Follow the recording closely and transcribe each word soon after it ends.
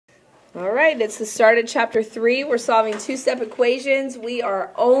All right, it's the start of chapter 3. We're solving two-step equations. We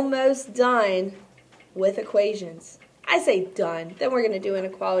are almost done with equations. I say done, then we're going to do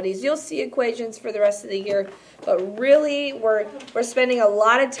inequalities. You'll see equations for the rest of the year, but really we're spending a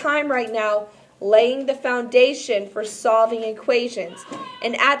lot of time right now laying the foundation for solving equations.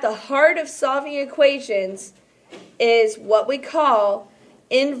 And at the heart of solving equations is what we call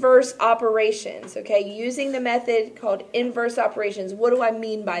inverse operations, okay? Using the method called inverse operations. What do I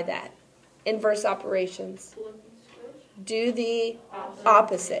mean by that? Inverse operations. Do the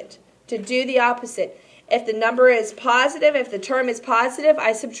opposite. To do the opposite. If the number is positive, if the term is positive,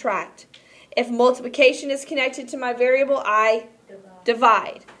 I subtract. If multiplication is connected to my variable, I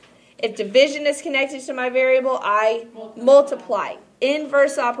divide. If division is connected to my variable, I multiply.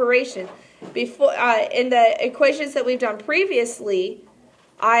 Inverse operation. Before in the equations that we've done previously,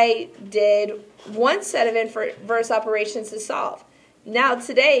 I did one set of inverse operations to solve. Now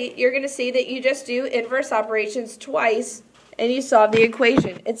today, you're going to see that you just do inverse operations twice and you solve the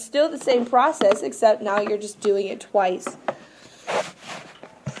equation. It's still the same process, except now you're just doing it twice.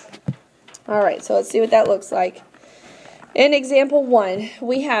 All right, so let's see what that looks like. In example 1,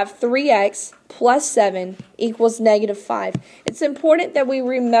 we have 3x plus 7 equals negative 5. It's important that we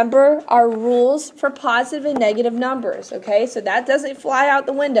remember our rules for positive and negative numbers, okay? So that doesn't fly out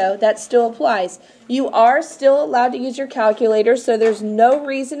the window. That still applies. You are still allowed to use your calculator, so there's no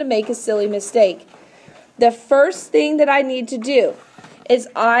reason to make a silly mistake. The first thing that I need to do is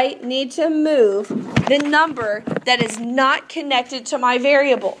I need to move the number that is not connected to my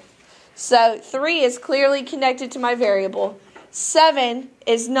variable. So 3 is clearly connected to my variable. 7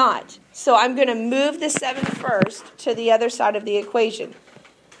 is not. So I'm going to move the 7 first to the other side of the equation.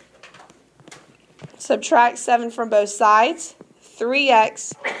 Subtract 7 from both sides.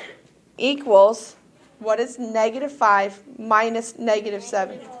 3x equals, what is negative 5 minus negative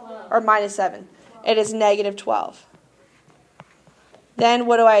 7? Or minus 7. It is negative 12. Then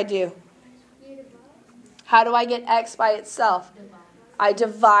what do? How do I get x by itself? I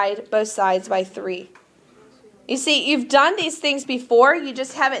divide both sides by 3. You see, you've done these things before, you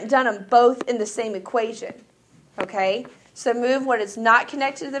just haven't done them both in the same equation. Okay? So move what is not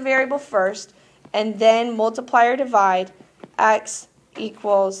connected to the variable first, and then multiply or divide x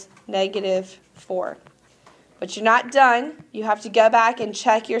equals negative 4. But you're not done. You have to go back and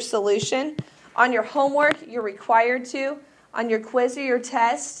check your solution. On your homework, you're required to. On your quiz or your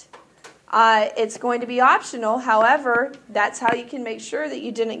test, it's going to be optional. However, that's how you can make sure that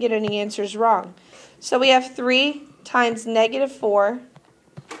you didn't get any answers wrong. So we have 3 times negative 4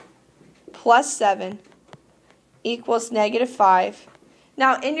 plus 7 equals negative 5.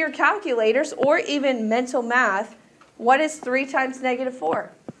 Now, in your calculators or even mental math, what is 3 times negative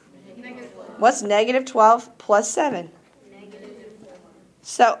 4? What's negative 12 plus 7?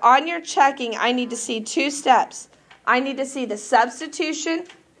 So on your checking, I need to see 2 steps. I need to see the substitution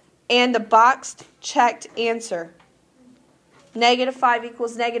and the boxed checked answer. Negative 5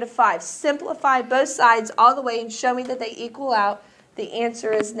 equals negative 5. Simplify both sides all the way and show me that they equal out. The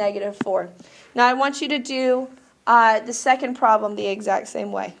answer is negative 4. Now I want you to do the second problem the exact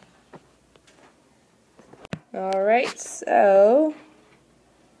same way. All right, so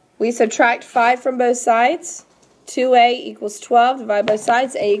we subtract 5 from both sides. 2a equals 12. Divide both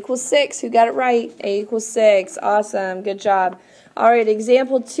sides. A equals 6. Who got it right? A equals 6. Awesome. Good job. All right,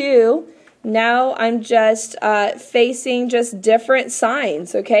 example 2. Now I'm just facing just different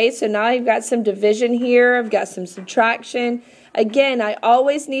signs, okay? So now I've got some division here. I've got some subtraction. Again, I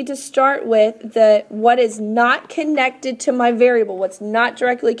always need to start with what is not connected to my variable, what's not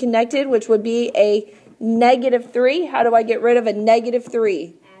directly connected, which would be a negative 3. How do I get rid of a negative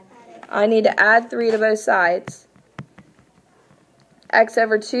 3? I need to add 3 to both sides. X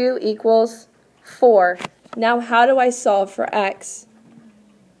over 2 equals 4. Now how do I solve for x?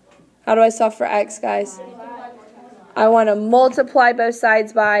 How do I solve for x, guys? I want to multiply both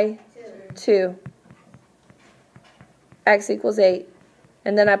sides by 2. X equals 8.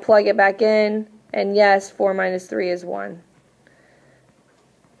 And then I plug it back in, and yes, 4 minus 3 is 1.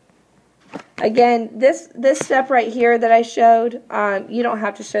 Again, this step right here that I showed, you don't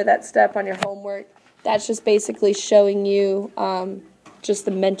have to show that step on your homework. That's just basically showing you just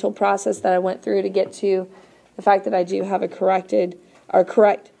the mental process that I went through to get to the fact that I do have a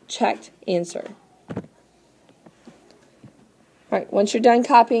correct checked answer. All right, once you're done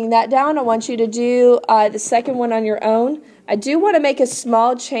copying that down, I want you to do the second one on your own. I do want to make a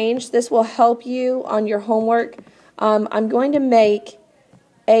small change. This will help you on your homework. I'm going to make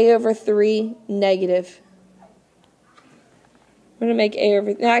a over 3 negative. I'm going to make a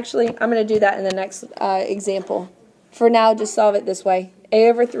over... Actually, I'm going to do that in the next example. For now, just solve it this way. A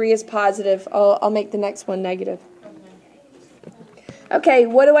over 3 is positive. I'll make the next one negative. Okay,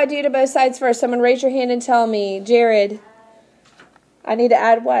 what do I do to both sides first? Someone raise your hand and tell me. Jared, I need to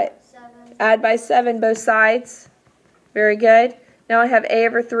add what? 7. Add by 7 both sides. Very good. Now I have A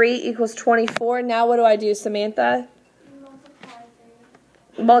over 3 equals 24. Now what do I do, Samantha?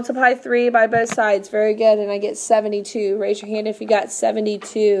 Multiply 3 by both sides. Very good. And I get 72. Raise your hand if you got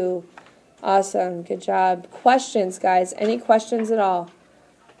 72. Awesome. Good job. Questions, guys? Any questions at all?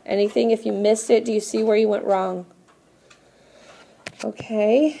 Anything? If you missed it, do you see where you went wrong?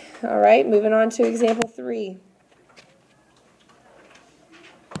 Okay. All right. Moving on to example 3.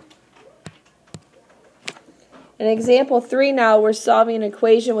 In example 3 now, we're solving an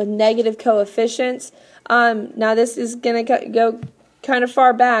equation with negative coefficients. Now this is going to go kind of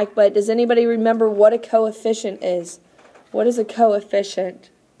far back, but does anybody remember what a coefficient is? What is a coefficient?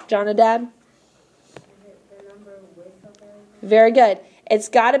 Jonadab? Very good. It's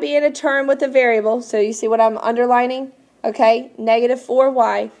got to be in a term with a variable. So you see what I'm underlining? Okay, negative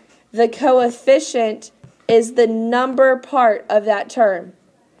 4y. The coefficient is the number part of that term.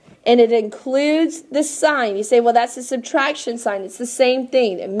 And it includes the sign. You say, well, that's a subtraction sign. It's the same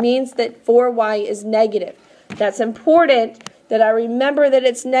thing. It means that 4y is negative. That's important that I remember that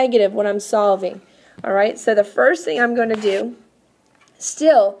it's negative when I'm solving. All right, so the first thing I'm going to do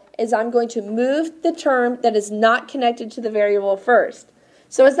still is I'm going to move the term that is not connected to the variable first.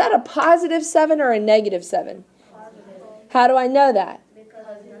 So is that a positive 7 or a negative 7? Positive. How do I know that?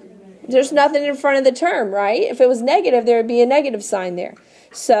 There's nothing in front of the term, right? If it was negative, there would be a negative sign there.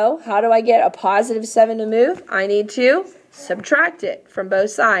 So how do I get a positive 7 to move? I need to subtract it from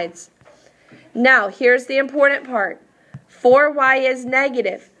both sides. Now, here's the important part. 4y is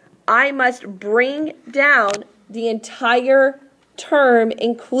negative. I must bring down the entire term,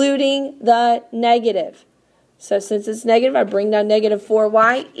 including the negative. So since it's negative, I bring down negative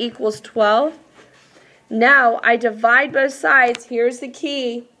 4y equals 12. Now, I divide both sides. Here's the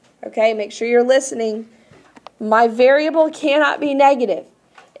key. Okay, make sure you're listening. My variable cannot be negative.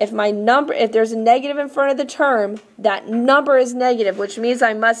 If there's a negative in front of the term, that number is negative, which means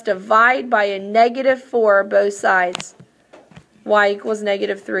I must divide by a negative 4 both sides. Y equals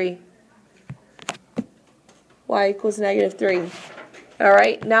negative 3. Y equals negative 3. All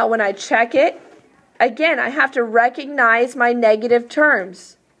right, now when I check it, again, I have to recognize my negative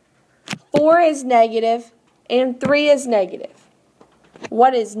terms. 4 is negative and 3 is negative.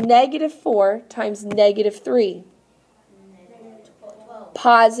 What is negative 4 times negative 3?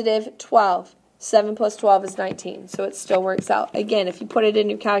 Positive 12. 7 plus 12 is 19, so it still works out. Again, if you put it in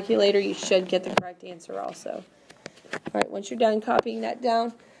your calculator, you should get the correct answer also. All right, once you're done copying that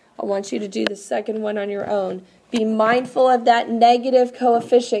down, I want you to do the second one on your own. Be mindful of that negative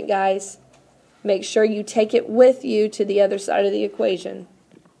coefficient, guys. Make sure you take it with you to the other side of the equation.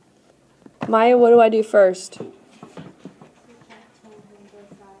 Maya, what do I do first?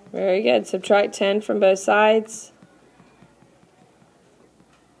 Very good. Subtract 10 from both sides.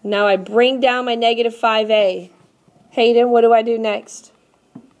 Now I bring down my negative 5a. Hayden, what do I do next?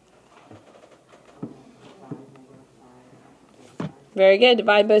 Very good.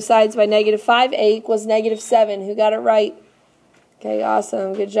 Divide both sides by negative 5a equals negative 7. Who got it right? Okay,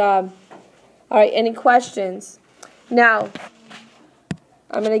 awesome. Good job. All right, any questions? Now,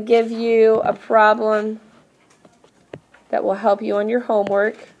 I'm going to give you a problem that will help you on your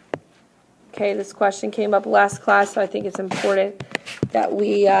homework. Okay, this question came up last class, so I think it's important that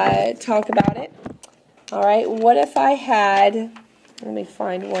we talk about it. All right, what if I had, let me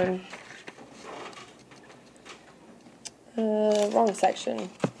find one. Wrong section.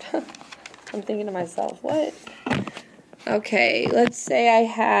 I'm thinking to myself, what? Okay, let's say I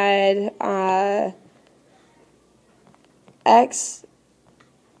had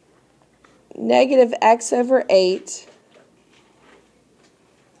negative x over 8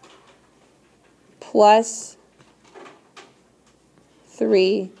 plus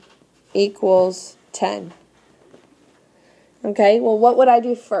 3 equals 10. Okay, well, what would I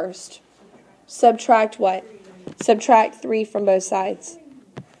do first? Subtract what? Subtract 3 from both sides.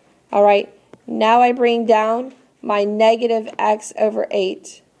 All right, now I bring down my negative x over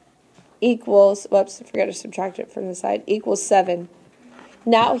 8 equals, whoops, I forgot to subtract it from the side, equals 7.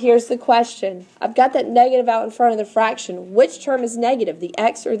 Now here's the question. I've got that negative out in front of the fraction. Which term is negative, the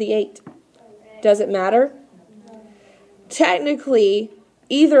x or the 8? Does it matter? Technically,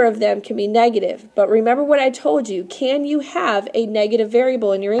 either of them can be negative, but remember what I told you. Can you have a negative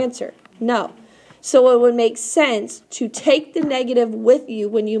variable in your answer? No. So it would make sense to take the negative with you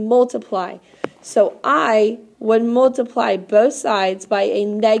when you multiply. So I would multiply both sides by a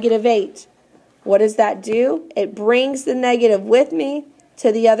negative 8. What does that do? It brings the negative with me,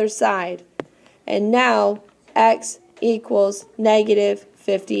 to the other side. And now x equals negative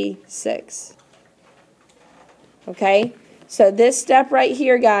 56. Okay? So this step right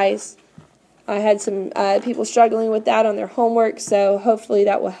here, guys, I had some people struggling with that on their homework, so hopefully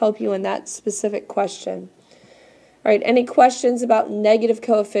that will help you in that specific question. All right, any questions about negative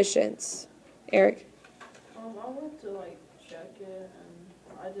coefficients? Eric? I went to check it,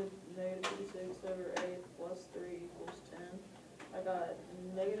 and I did negative 56 over 8 plus 3 equals 10. I got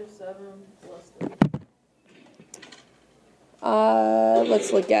negative 7 plus 3.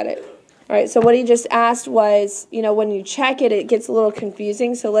 Let's look at it. All right, so what he just asked was, when you check it, it gets a little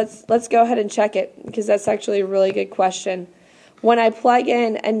confusing. So let's go ahead and check it, because that's actually a really good question. When I plug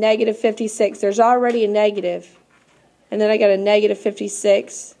in a negative 56, there's already a negative. And then I got a negative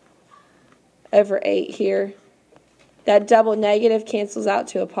 56 over 8 here. That double negative cancels out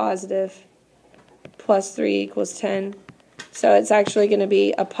to a positive. Plus 3 equals 10. So it's actually going to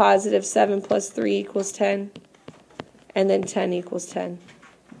be a positive 7 plus 3 equals 10. And then 10 equals 10.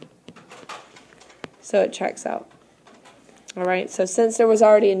 So it checks out. All right, so since there was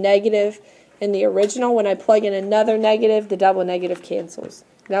already a negative in the original, when I plug in another negative, the double negative cancels.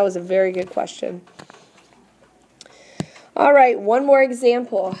 That was a very good question. All right, one more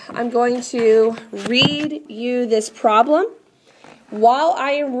example. I'm going to read you this problem. While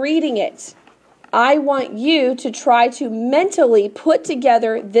I am reading it, I want you to try to mentally put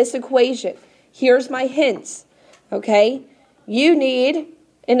together this equation. Here's my hints, okay? You need,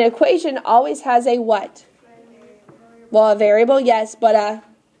 an equation always has a what? Well, a variable, yes, but a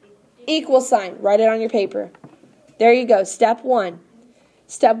equal sign. Write it on your paper. There you go, step 1.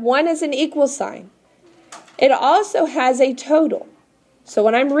 Step 1 is an equal sign. It also has a total. So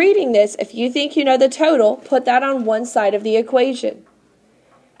when I'm reading this, if you think you know the total, put that on one side of the equation.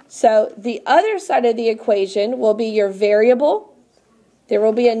 So the other side of the equation will be your variable. There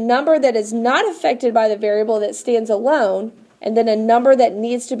will be a number that is not affected by the variable that stands alone, and then a number that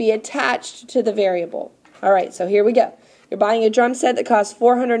needs to be attached to the variable. All right, so here we go. You're buying a drum set that costs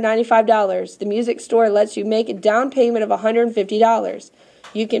 $495. The music store lets you make a down payment of $150.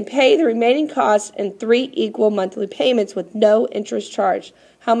 You can pay the remaining costs in 3 equal monthly payments with no interest charged.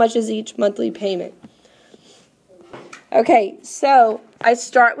 How much is each monthly payment? Okay, so I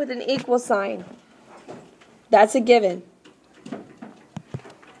start with an equal sign. That's a given.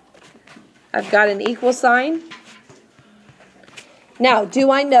 I've got an equal sign. Now,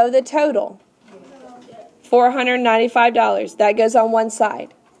 do I know the total? $495. That goes on one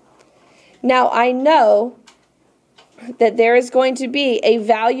side. Now, I know that there is going to be a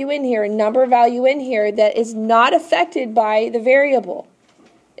value in here, a number value in here that is not affected by the variable.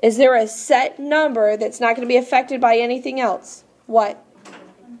 Is there a set number that's not going to be affected by anything else? What?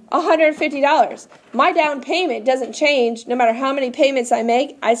 $150. My down payment doesn't change no matter how many payments I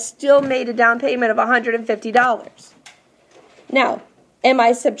make. I still made a down payment of $150. Now, am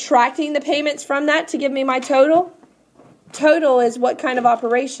I subtracting the payments from that to give me my total? Total is what kind of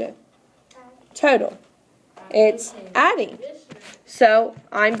operation? Total. It's adding. So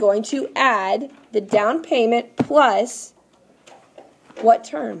I'm going to add the down payment plus what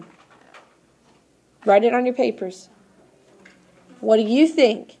term? Write it on your papers. What do you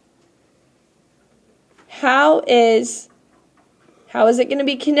think? How is it going to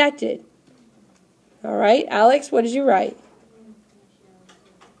be connected? All right, Alex, what did you write?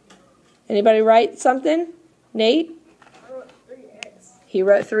 Anybody write something? Nate? He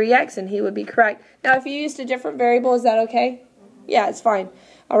wrote 3x, and he would be correct. Now, if you used a different variable, is that okay? Yeah, it's fine.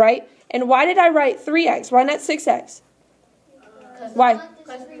 All right. And why did I write 3x? Why not 6x? Why?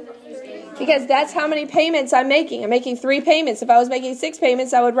 Because that's how many payments I'm making. I'm making 3 payments. If I was making 6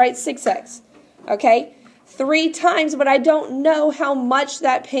 payments, I would write 6x. Okay? 3 times, but I don't know how much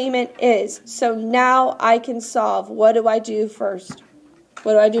that payment is. So now I can solve. What do I do first?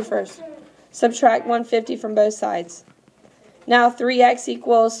 What do I do first? Subtract 150 from both sides. Now 3x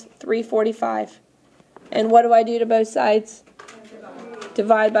equals 345. And what do I do to both sides?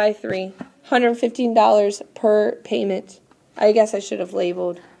 Divide by 3. $115 per payment. I guess I should have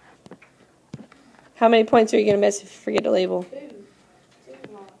labeled. How many points are you going to miss if you forget to label?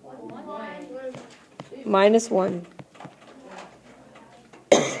 Minus 1.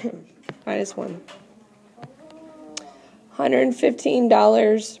 Minus 1.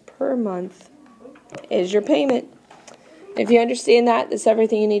 $115 per month is your payment. If you understand that, that's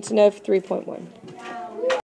everything you need to know for 3.1.